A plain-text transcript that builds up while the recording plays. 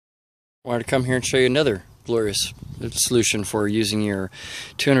Wanted to come here and show you another glorious solution for using your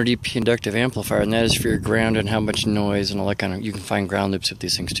 200 EP inductive amplifier, and that is for your ground and how much noise and all that kind of. You can find ground loops with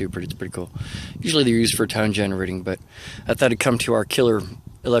these things too. It's pretty cool. Usually they're used for tone generating, but I thought I'd come to our killer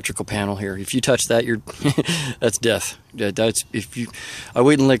electrical panel here. If you touch that, you're that's death. I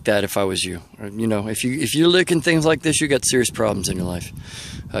wouldn't lick that if I was you. You know, if you're licking things like this, you got serious problems in your life.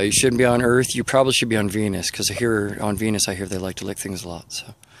 You shouldn't be on Earth. You probably should be on Venus, because here on Venus, I hear they like to lick things a lot.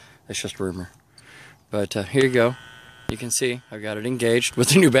 So that's just a rumor. But here you go. You can see I've got it engaged with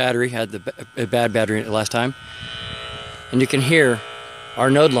the new battery. Had a bad battery last time, and you can hear our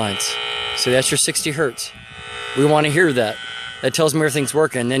node lines. So that's your 60 hertz. We want to hear that. That tells me everything's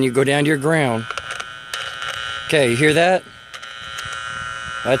working. Then you go down to your ground. Okay, you hear that?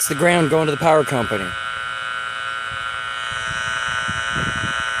 That's the ground going to the power company.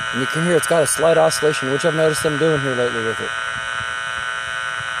 And you can hear it's got a slight oscillation, which I've noticed them doing here lately with it.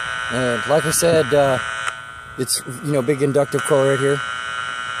 And like I said, it's, you know, big inductive coil right here.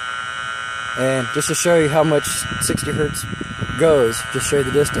 And just to show you how much 60 hertz goes, just show you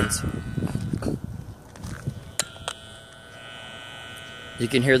the distance. You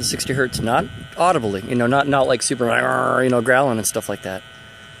can hear the 60 hertz, not audibly, you know, not like super, you know, growling and stuff like that.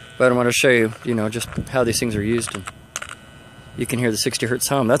 But I want to show you, you know, just how these things are used, and you can hear the 60 hertz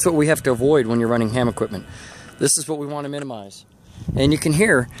hum. That's what we have to avoid when you're running ham equipment. This is what we want to minimize. And you can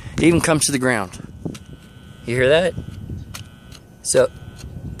hear it even comes to the ground. You hear that? So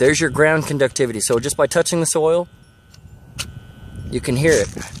there's your ground conductivity. So just by touching the soil, you can hear it.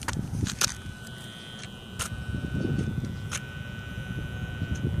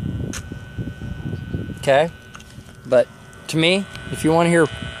 Okay? But to me, if you want to hear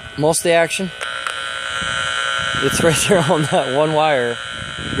most of the action, it's right there on that one wire,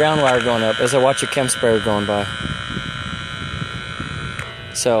 ground wire going up, as I watch a chem sprayer going by.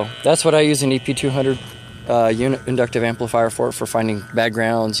 So that's what I use an EP200 unit inductive amplifier for finding bad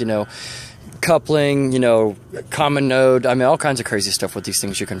grounds, you know, coupling, you know, common node. I mean, all kinds of crazy stuff with these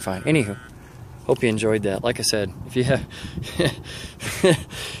things you can find. Anywho, hope you enjoyed that. Like I said, if you have,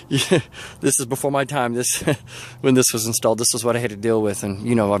 yeah, this is before my time. This when this was installed, this is what I had to deal with, and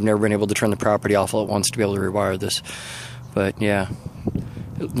you know, I've never been able to turn the property off all at once to be able to rewire this. But yeah,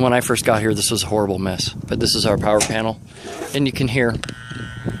 when I first got here, this was a horrible mess. But this is our power panel, and you can hear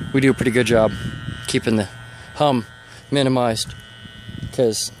we do a pretty good job keeping the hum minimized,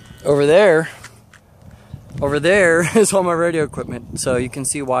 because over there is all my radio equipment. So you can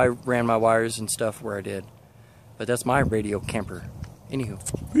see why I ran my wires and stuff where I did. But that's my radio camper.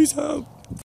 Anywho, peace out.